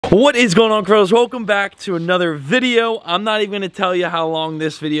What is going on, crows? Welcome back to another video. I'm not even gonna tell you how long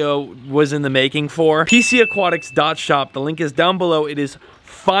this video was in the making for. PCAquatics.shop, the link is down below. It is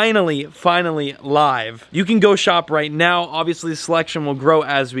finally live. You can go shop right now. Obviously, the selection will grow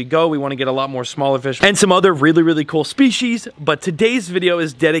as we go. We want to get a lot more smaller fish and some other really cool species. But today's video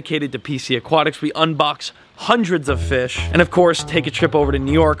is dedicated to PC Aquatics. We unbox hundreds of fish and of course take a trip over to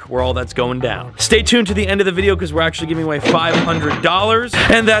New York where all that's going down. Stay tuned to the end of the video because we're actually giving away $500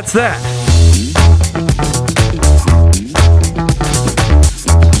 and that's that.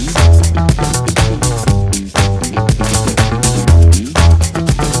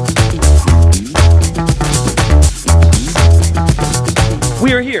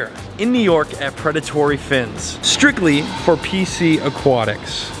 We are here in New York at Predatory Fins, strictly for PC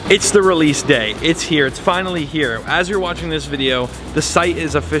Aquatics. It's the release day. It's here. It's finally here. As you're watching this video, the site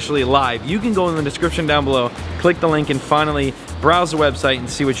is officially live. You can go in the description down below, click the link, and finally browse the website and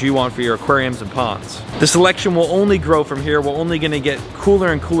see what you want for your aquariums and ponds. The selection will only grow from here. We're only gonna get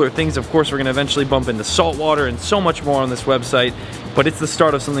cooler and cooler things. Of course, we're gonna eventually bump into saltwater and so much more on this website, but it's the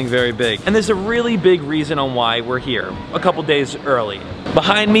start of something very big. And there's a really big reason on why we're here, a couple days early.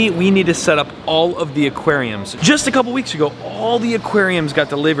 Behind me, we need to set up all of the aquariums. Just a couple weeks ago, all the aquariums got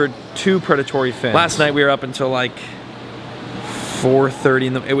delivered to Predatory Fins. Last night we were up until like 4:30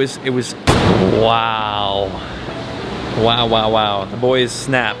 in the, it was, wow. Wow. The boys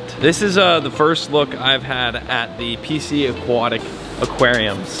snapped. This is the first look I've had at the PC Aquatic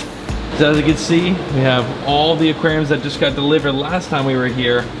aquariums. So as you can see, we have all the aquariums that just got delivered last time we were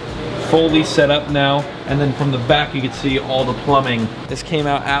here, fully set up now. And then from the back, you can see all the plumbing. This came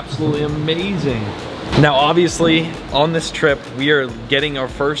out absolutely amazing. Now, obviously, on this trip, we are getting our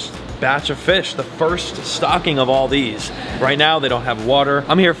first batch of fish, the first stocking of all these. Right now, they don't have water.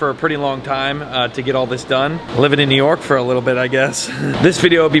 I'm here for a pretty long time to get all this done. Living in New York for a little bit, I guess. This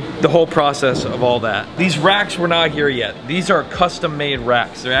video will be the whole process of all that. These racks were not here yet. These are custom-made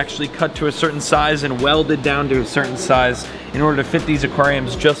racks. They're actually cut to a certain size and welded down to a certain size in order to fit these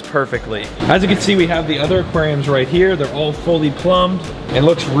aquariums just perfectly. As you can see, we have the other aquariums right here. They're all fully plumbed. It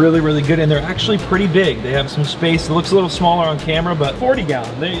looks really good, and they're actually pretty big. They have some space. It looks a little smaller on camera, but 40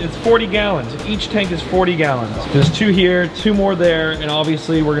 gallons. It's 40 gallons. Each tank is 40 gallons. There's 2 here, 2 more there, and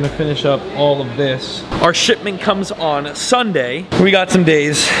obviously we're gonna finish up all of this. Our shipment comes on Sunday. We got some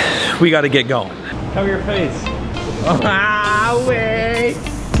days. We gotta get going. Cover your face. Ah, wait.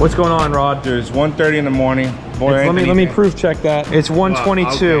 What's going on, Rod? It's 1:30 in the morning. Boy, let me proof check that. It's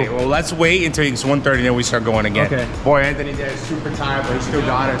 1:22. Okay. Well, let's wait until it's 1:30, then we start going again. Okay. Boy, Anthony there is super tired, but he still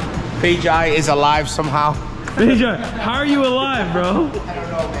got it. Paige is alive somehow. Paige, how are you alive, bro? I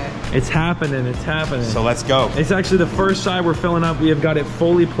don't know, man. It's happening. It's happening. So let's go. It's actually the first side we're filling up. We have got it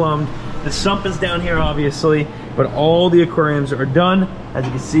fully plumbed. The sump is down here, obviously, but all the aquariums are done. As you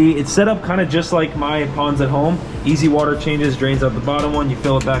can see, it's set up kind of just like my ponds at home. Easy water changes, drains out the bottom one. You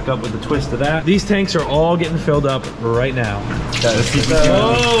fill it back up with a twist of that. These tanks are all getting filled up right now.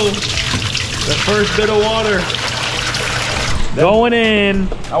 Whoa! The first bit of water. Going in.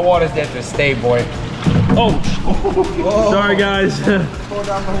 That water's there to stay, boy. Oh! Sorry, guys.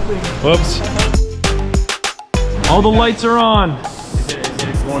 Whoops. All the lights are on.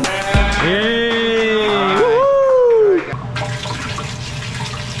 Yay! Woo!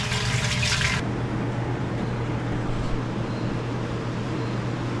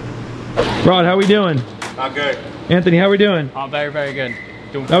 Rod, how we doing? Not good. Anthony, how we doing? Oh, very good.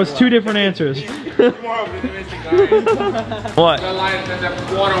 That was 2 different answers. What? On?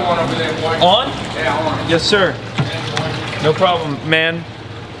 Yeah, on. Yes, sir. No problem, man.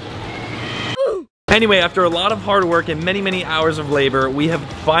 Anyway, after a lot of hard work and many hours of labor, we have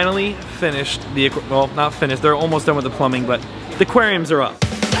finally finished the, well, not finished, they're almost done with the plumbing, but the aquariums are up.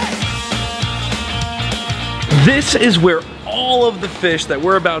 This is where all of the fish that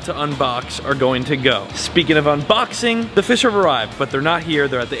we're about to unbox are going to go. Speaking of unboxing, the fish have arrived, but they're not here.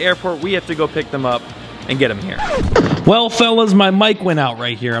 They're at the airport. We have to go pick them up and get them here. Well, fellas, my mic went out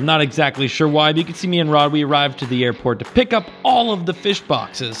right here. I'm not exactly sure why, but you can see me and Rod, we arrived to the airport to pick up all of the fish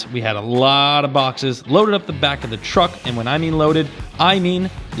boxes. We had a lot of boxes loaded up the back of the truck, and when I mean loaded, I mean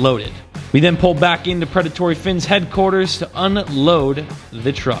loaded. We then pulled back into Predatory Fins headquarters to unload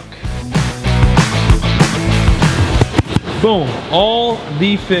the truck. Boom, all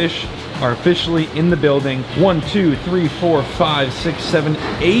the fish are officially in the building. 1, 2, 3, 4, 5, 6, 7,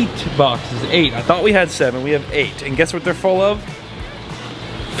 8 boxes. 8. I thought we had 7. We have 8. And guess what they're full of?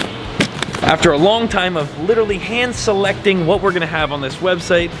 After a long time of literally hand selecting what we're gonna have on this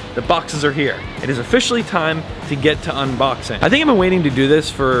website, the boxes are here. It is officially time to get to unboxing. I think I've been waiting to do this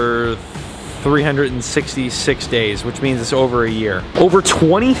for 366 days, which means it's over a year. Over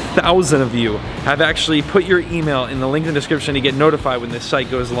 20,000 of you have actually put your email in the link in the description to get notified when this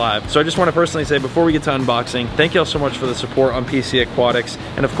site goes live. So I just want to personally say, before we get to unboxing, thank y'all so much for the support on PC Aquatics,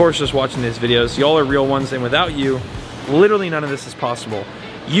 and of course just watching these videos. Y'all are real ones, and without you, literally none of this is possible.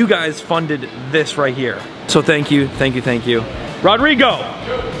 You guys funded this right here. So thank you, thank you, thank you. Rodrigo,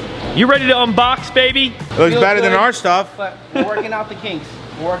 you ready to unbox, baby? It looks better than our stuff. But we're working out the kinks.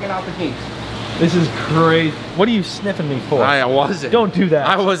 We're working out the kinks. This is crazy. What are you sniffing me for? I wasn't. Don't do that.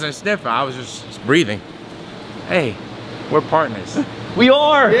 I wasn't sniffing. I was just breathing. Hey, we're partners. We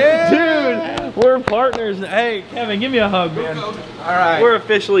are, yeah. dude. We're partners. Hey, Kevin, give me a hug, man. All right. We're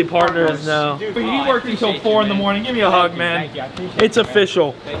officially partners now. Dude, He worked until 4 in the morning. Give me a hug, man. Thank you. I appreciate It's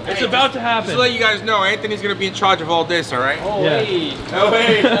official. It's about to happen. Just to let you guys know, Anthony's gonna be in charge of all this, all right? Oh, Yeah. hey. Oh,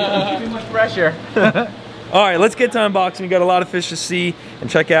 hey. Too much pressure. All right, let's get to unboxing. We got a lot of fish to see and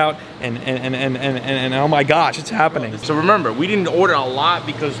check out, and oh my gosh, it's happening. So remember, we didn't order a lot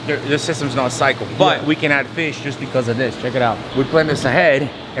because the system's not cycled, but we can add fish just because of this. Check it out. We plan this ahead,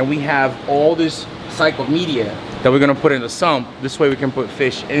 and we have all this cycled media that we're gonna put in the sump. This way we can put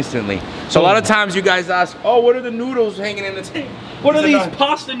fish instantly. So a lot of times you guys ask, oh, what are the noodles hanging in the tank? What are these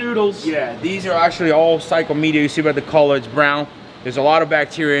pasta noodles? Yeah, these are actually all cycled media. You see by the color, it's brown. There's a lot of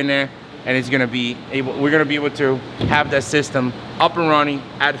bacteria in there, and it's gonna be able, we're gonna be able to have that system up and running,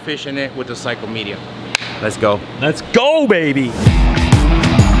 add fish in it with the cycled media. Let's go. Let's go, baby.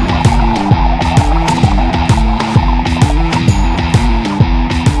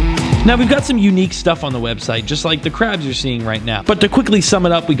 Now we've got some unique stuff on the website, just like the crabs you're seeing right now. But to quickly sum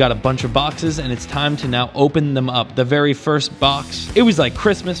it up, we got a bunch of boxes and it's time to now open them up. The very first box, it was like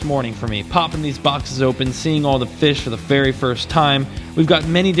Christmas morning for me, popping these boxes open, seeing all the fish for the very first time. We've got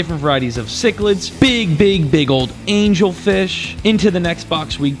many different varieties of cichlids, big old angelfish. Into the next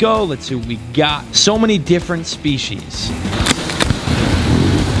box we go. Let's see what we got. So many different species.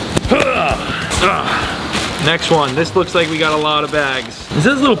 Next one. This looks like we got a lot of bags. Is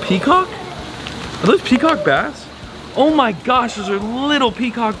this a little peacock? Are those peacock bass? Oh my gosh, those are little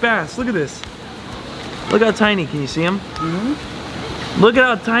peacock bass. Look at this. Look how tiny. Can you see them? Mm-hmm. Look at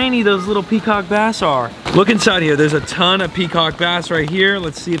how tiny those little peacock bass are. Look inside here. There's a ton of peacock bass right here.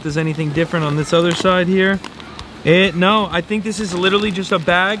 Let's see if there's anything different on this other side here. No, I think this is literally just a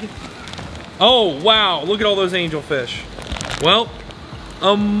bag. Oh, wow. Look at all those angelfish. Well,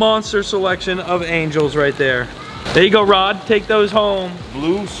 a monster selection of angels right there. There you go, Rod. Take those home.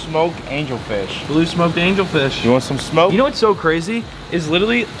 Blue smoked angelfish. Blue smoked angelfish. You want some smoke? You know what's so crazy? Is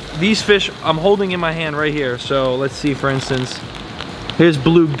literally these fish I'm holding in my hand right here. So let's see, for instance, here's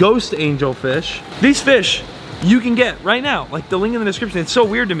blue ghost angelfish. These fish you can get right now. Like the link in the description. It's so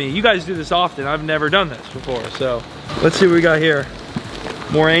weird to me. You guys do this often. I've never done this before. So let's see what we got here.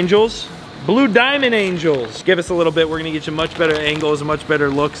 More angels. Blue diamond angels. Give us a little bit. We're gonna get you much better angles and much better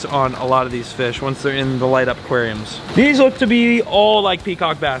looks on a lot of these fish once they're in the light up aquariums. These look to be all like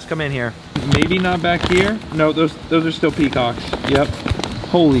peacock bass. Come in here. Maybe not back here. No, those are still peacocks. Yep.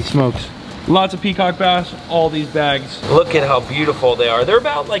 Holy smokes. Lots of peacock bass, all these bags. Look at how beautiful they are. They're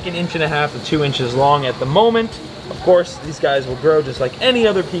about like 1.5 to 2 inches long at the moment. Of course, these guys will grow just like any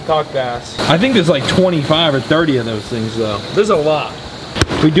other peacock bass. I think there's like 25 or 30 of those things though. There's a lot.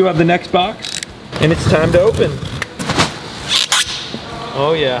 We do have the next box, and it's time to open.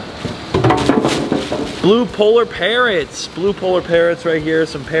 Oh yeah. Blue polar parrots. Blue polar parrots right here,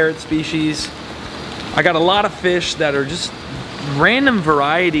 some parrot species. I got a lot of fish that are just random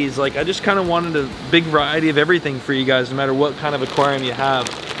varieties. Like I just kind of wanted a big variety of everything for you guys, no matter what kind of aquarium you have.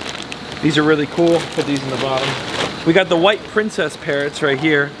 These are really cool. Put these in the bottom. We got the white princess parrots right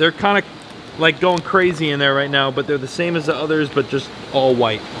here. They're kind of like going crazy in there right now, but they're the same as the others, but just all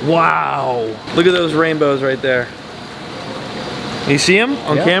white. Wow. Look at those rainbows right there. You see them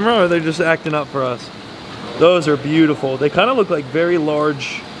on camera, or they're just acting up for us? Those are beautiful. They kind of look like very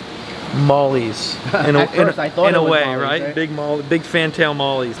large mollies in a way, mollies, right? Big fantail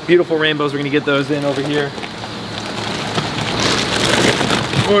mollies. Beautiful rainbows. We're gonna get those in over here.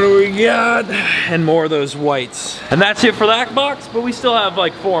 What do we got? And more of those whites. And that's it for that box, but we still have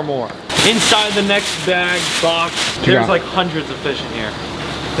like 4 more. Inside the next bag box, there's like hundreds of fish in here.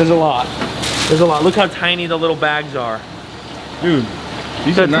 There's a lot. There's a lot. Look how tiny the little bags are. Dude,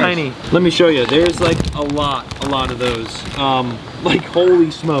 these are nice. Tiny. Let me show you. There's like a lot of those. Like holy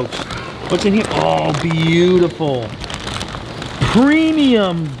smokes. What's in here? Oh, beautiful.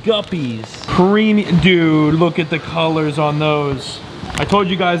 Premium guppies. Premium, dude, look at the colors on those. I told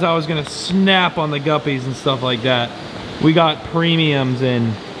you guys I was gonna snap on the guppies and stuff like that. We got premiums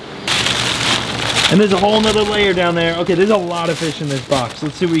in. And there's a whole nother layer down there. Okay, there's a lot of fish in this box.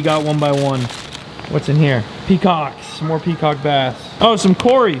 Let's see what we got one by one. What's in here? Peacocks, some more peacock bass. Oh, some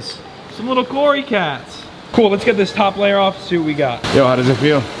cories, some little cory cats. Cool, let's get this top layer off, see what we got. Yo, how does it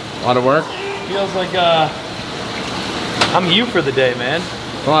feel? A lot of work? Feels like I'm you for the day, man.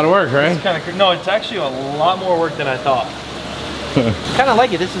 A lot of work, right? It's kind of, no, it's actually a lot more work than I thought. Kind of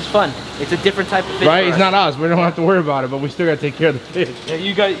like it. This is fun. It's a different type of fish. Right? It's not us. We don't have to worry about it, but we still got to take care of the fish. Yeah,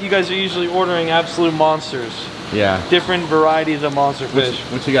 you guys are usually ordering absolute monsters. Yeah. Different varieties of monster fish.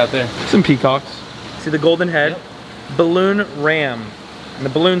 What you got there? Some peacocks. See the golden head? Yep. Balloon ram. And the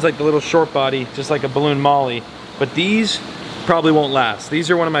balloon's like the little short body, just like a balloon molly. But these probably won't last. These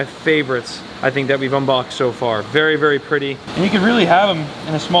are one of my favorites, I think, that we've unboxed so far. Very, very pretty. And you can really have them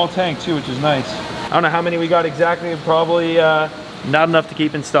in a small tank too, which is nice. I don't know how many we got exactly. Probably not enough to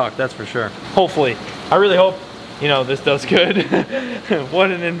keep in stock, that's for sure. Hopefully. I really hope, you know, this does good. What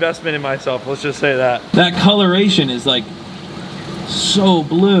an investment in myself, let's just say that. That coloration is like so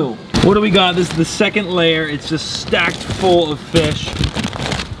blue. What do we got? This is the second layer. It's just stacked full of fish.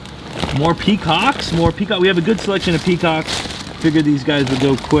 More peacocks, more peacock. We have a good selection of peacocks. Figured these guys would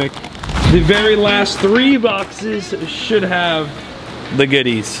go quick. The very last 3 boxes should have the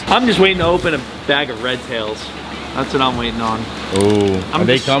goodies. I'm just waiting to open a bag of red tails. That's what I'm waiting on. Oh, are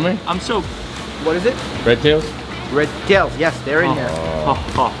they coming? I'm so... What is it? Red tails? Red tails. Yes, they're in there.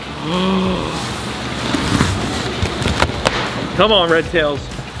 Come on, red tails.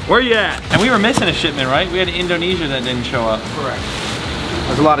 Where you at? And we were missing a shipment, right? We had Indonesia that didn't show up. Correct.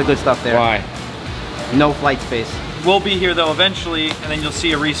 There's a lot of good stuff there. Why? No flight space. We'll be here though eventually, and then you'll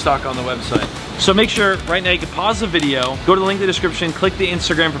see a restock on the website. So make sure right now you can pause the video, go to the link in the description, click the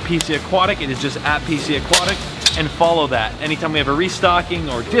Instagram for PC Aquatic. It is just at PC Aquatic, and follow that. Anytime we have a restocking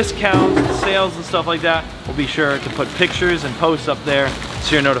or discounts, and sales and stuff like that, we'll be sure to put pictures and posts up there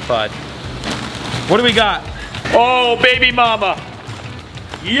so you're notified. What do we got? Oh, baby mama.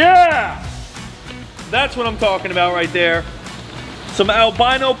 Yeah! That's what I'm talking about right there. Some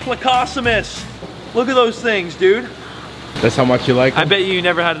albino placosimus. Look at those things, dude. That's how much you like them? I bet you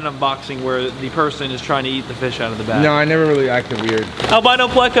never had an unboxing where the person is trying to eat the fish out of the bag. No, I never really acted weird. Albino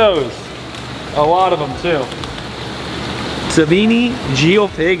plecos. A lot of them too. Savini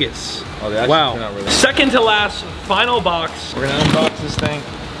geophagus. Oh, they actually wow. came out really Second to last, final box. We're gonna unbox this thing.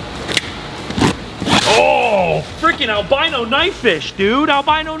 Oh, freaking albino knifefish, dude.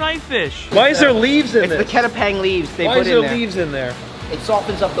 Albino knifefish. Why is there leaves in this? It's the Ketapang leaves they Why put is in there there. leaves in there? It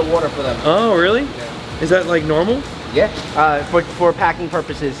softens up the water for them. Oh, really? Yeah. Is that like normal? Yeah. For packing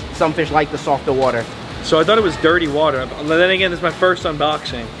purposes, some fish like the softer water. So I thought it was dirty water. Then again, this is my first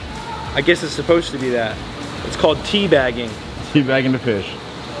unboxing. I guess it's supposed to be that. It's called teabagging. Teabagging the fish.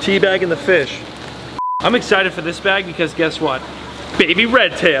 Teabagging the fish. I'm excited for this bag because guess what? Baby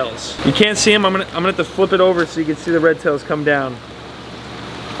red tails. You can't see them. I'm gonna have to flip it over so you can see the red tails come down.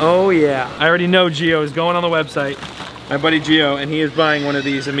 Oh yeah. I already know Gio is going on the website. My buddy Gio, and he is buying one of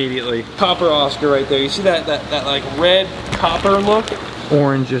these immediately. Copper Oscar right there. You see that like red copper look?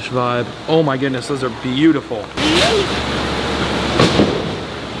 Orangish vibe. Oh my goodness, those are beautiful.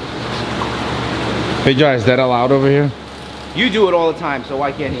 Hey Josh, is that allowed over here? You do it all the time, so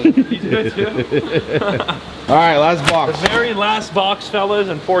why can't he? You do it too? All right, last box. The very last box, fellas.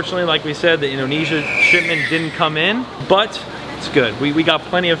 Unfortunately, like we said, the Indonesia shipment didn't come in, but it's good. We got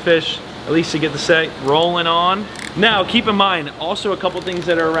plenty of fish, at least to get the set rolling on. Now, keep in mind, also a couple things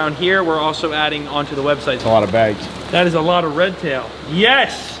that are around here, we're also adding onto the website. A lot of bags. That is a lot of red tail.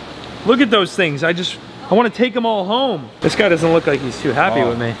 Yes! Look at those things. I want to take them all home. This guy doesn't look like he's too happy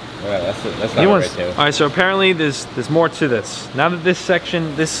with me. Yeah, that's not red tail. All right, so apparently there's more to this. Now that this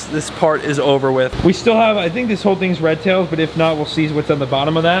section, this part is over with. We still have, I think this whole thing's red tails, but if not, we'll see what's on the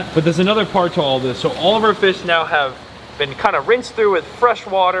bottom of that. But there's another part to all this. So all of our fish now have been kind of rinsed through with fresh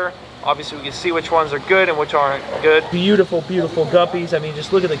water. Obviously we can see which ones are good and which aren't good. Beautiful, beautiful guppies. I mean,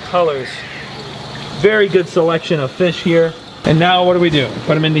 just look at the colors. Very good selection of fish here. And now what do we do?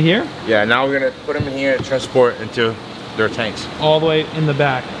 Put them into here? Yeah, now we're gonna put them in here and transport into their tanks. All the way in the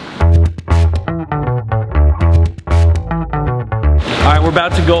back. All right, we're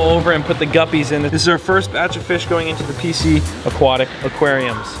about to go over and put the guppies in. This is our first batch of fish going into the PC Aquatic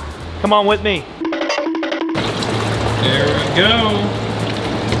aquariums. Come on with me. There we go.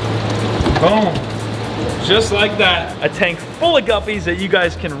 Boom. Just like that. A tank full of guppies that you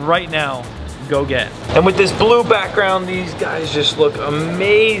guys can right now go get. And with this blue background, these guys just look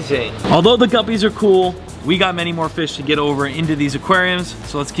amazing. Although the guppies are cool, we got many more fish to get over into these aquariums,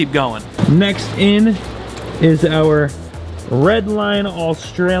 so let's keep going. Next in is our red line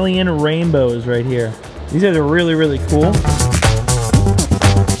Australian rainbows right here. These guys are really, really cool.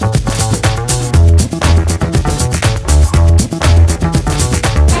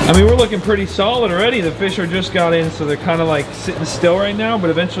 I mean, we're looking pretty solid already. The fish are just got in, so they're kind of like sitting still right now, but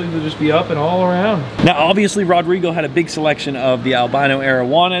eventually they'll just be up and all around. Now, obviously, Rodrigo had a big selection of the albino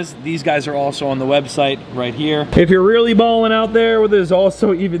arowanas. These guys are also on the website right here. If you're really balling out there, well, there's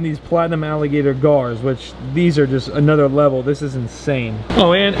also even these platinum alligator gars, which these are just another level. This is insane.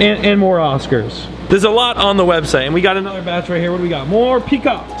 Oh, and more Oscars. There's a lot on the website, and we got another batch right here. What do we got? More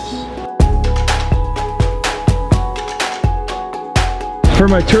peacocks. For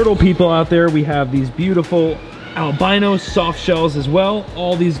my turtle people out there, we have these beautiful albino soft shells as well.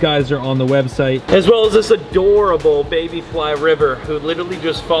 All these guys are on the website, as well as this adorable baby fly river who literally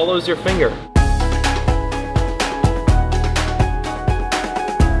just follows your finger.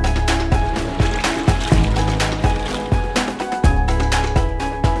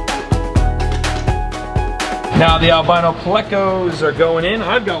 Now the albino plecos are going in.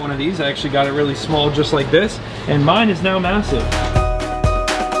 I've got one of these. I actually got it really small just like this, and mine is now massive.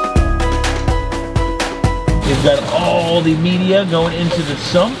 We've got all the media going into the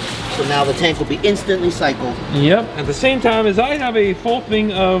sump. So now the tank will be instantly cycled. Yep. At the same time as I have a full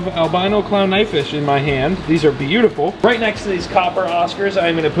thing of albino clown knifefish in my hand. These are beautiful. Right next to these copper Oscars,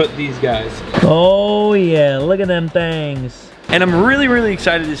 I'm gonna put these guys. Oh yeah, look at them things. And I'm really, really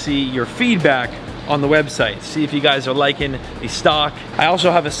excited to see your feedback on the website. See if you guys are liking the stock. I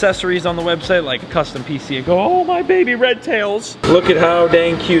also have accessories on the website, like a custom PC. I go, oh, my baby red tails. Look at how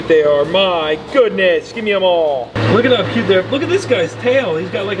dang cute they are. My goodness, give me them all. Look at how cute they're. Look at this guy's tail. He's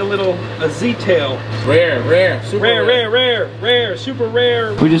got like a Z tail. Rare, super rare, super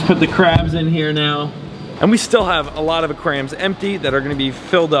rare. We just put the crabs in here now. And we still have a lot of aquariums empty that are gonna be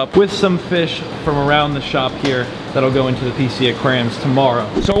filled up with some fish from around the shop here that'll go into the PC aquariums tomorrow.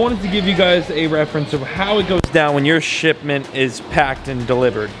 So I wanted to give you guys a reference of how it goes down when your shipment is packed and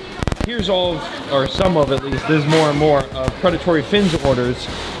delivered. Here's all, or some of at least, there's more and more predatory fins orders.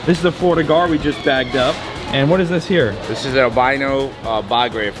 This is the Florida gar we just bagged up. And what is this here? This is an albino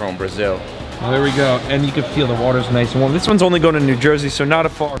bagre from Brazil. Oh, there we go, and you can feel the water's nice and warm. This one's only going to New Jersey, so not a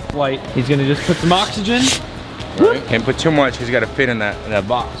far flight. He's gonna just put some oxygen. Right. Can't put too much, he's gotta fit in that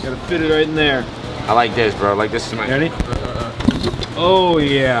box. Gotta fit it right in there. I like this, bro, like this is my... Ready? Oh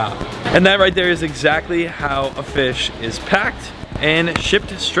yeah. And that right there is exactly how a fish is packed and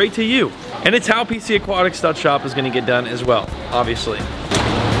shipped straight to you. And it's how PCAquatics.shop is gonna get done as well, obviously.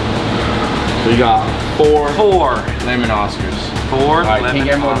 So you got four lemon Oscars. Four lemon lemon can't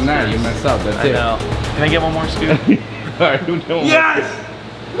get more than that, Oscars. you messed up, that's I it. know. Can I get one more scoop? Alright, we'll do one Yes!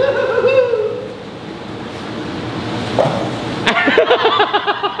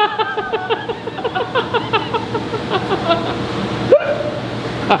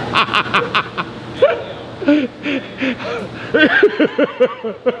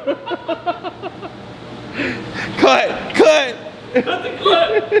 Cut! Cut the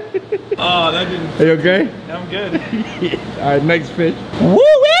clip! Oh, that didn't... Are you okay? I'm good. Alright, next fish.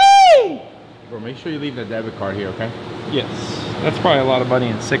 Woo-wee! Bro, make sure you leave the debit card here, okay? Yes. That's probably a lot of money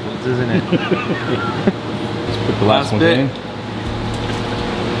in cichlids, isn't it? Let's put the last one bit. in.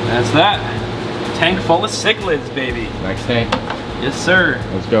 That's that. Tank full of cichlids, baby. Next tank. Yes, sir.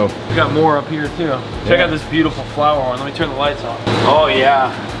 Let's go. We got more up here, too. Check out this beautiful flower one. Let me turn the lights on. Oh, yeah.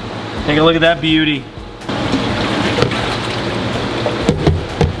 Take a look at that beauty.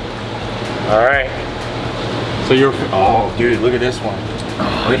 All right. So you're... Oh, dude, look at this one.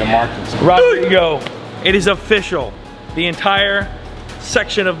 Look at the markings. Rodrigo, it is official. The entire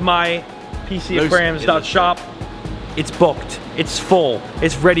section of my PCAquariums.shop, it's booked. It's full.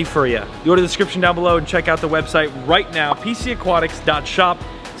 It's ready for you. Go to the description down below and check out the website right now, PCAquatics.shop.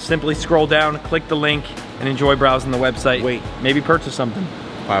 Simply scroll down, click the link, and enjoy browsing the website. Wait. Maybe purchase something.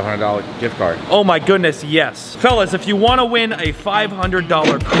 $500 gift card. Oh my goodness, yes. Fellas, if you want to win a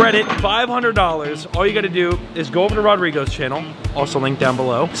 $500 credit, $500, all you got to do is go over to Rodrigo's channel, also linked down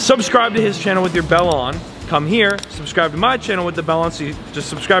below. Subscribe to his channel with your bell on. Come here, subscribe to my channel with the bell on, so you just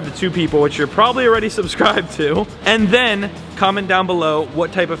subscribe to 2 people, which you're probably already subscribed to. And then comment down below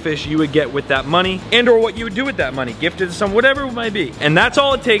what type of fish you would get with that money, and or what you would do with that money, gifted to someone, whatever it might be. And that's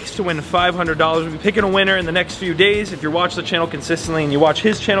all it takes to win $500. We'll be picking a winner in the next few days. If you're watching the channel consistently and you watch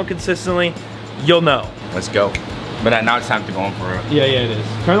his channel consistently, you'll know. Let's go. But now it's time to go on for it. Yeah, it is.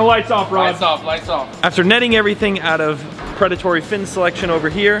 Turn the lights off, Rod. Lights off, lights off. After netting everything out of predatory fin selection over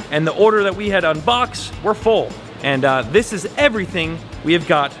here and the order that we had unboxed, we're full. And this is everything we have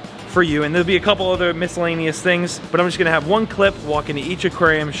got for you. And there'll be a couple other miscellaneous things, but I'm just gonna have one clip, walk into each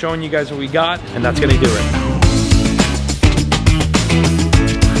aquarium, showing you guys what we got, and that's gonna do it.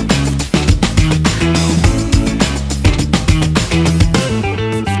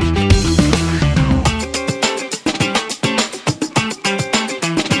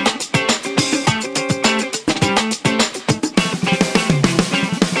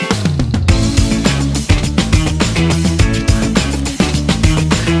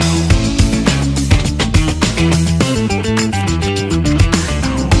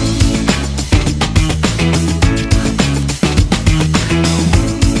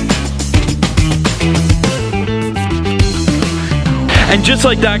 And just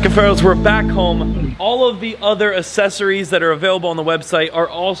like that, Cuffaros, we're back home. All of the other accessories that are available on the website are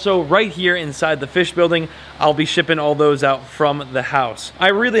also right here inside the fish building. I'll be shipping all those out from the house. I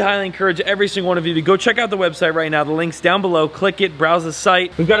really highly encourage every single one of you to go check out the website right now. The link's down below. Click it, browse the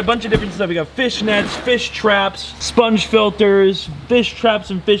site. We've got a bunch of different stuff. We got fish nets, fish traps, sponge filters, fish traps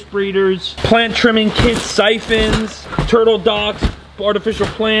and fish breeders, plant trimming kits, siphons, turtle docks, artificial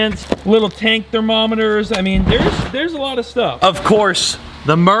plants, little tank thermometers. I mean, there's a lot of stuff. Of course,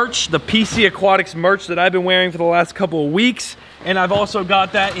 the merch, the PC Aquatics merch that I've been wearing for the last couple of weeks. And I've also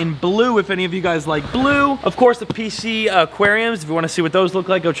got that in blue, if any of you guys like blue. Of course, the PC aquariums, if you want to see what those look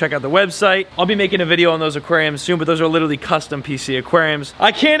like, go check out the website. I'll be making a video on those aquariums soon, but those are literally custom PC aquariums.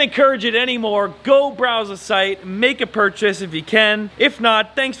 I can't encourage it anymore. Go browse the site, make a purchase if you can. If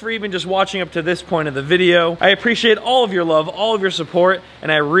not, thanks for even just watching up to this point of the video. I appreciate all of your love, all of your support,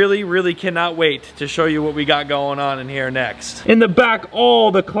 and I really, really cannot wait to show you what we got going on in here next. In the back,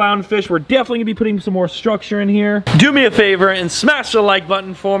 all the clownfish. We're definitely gonna be putting some more structure in here. Do me a favor and smash the like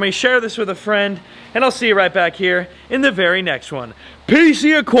button for me, share this with a friend, and I'll see you right back here in the very next one.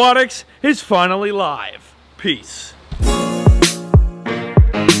 PC Aquatics is finally live. Peace.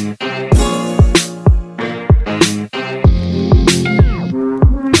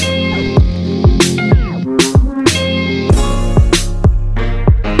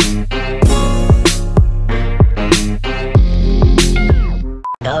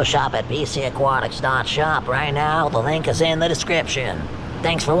 Go shop at PCAquatics.shop right now. The link is in the description.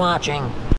 Thanks for watching.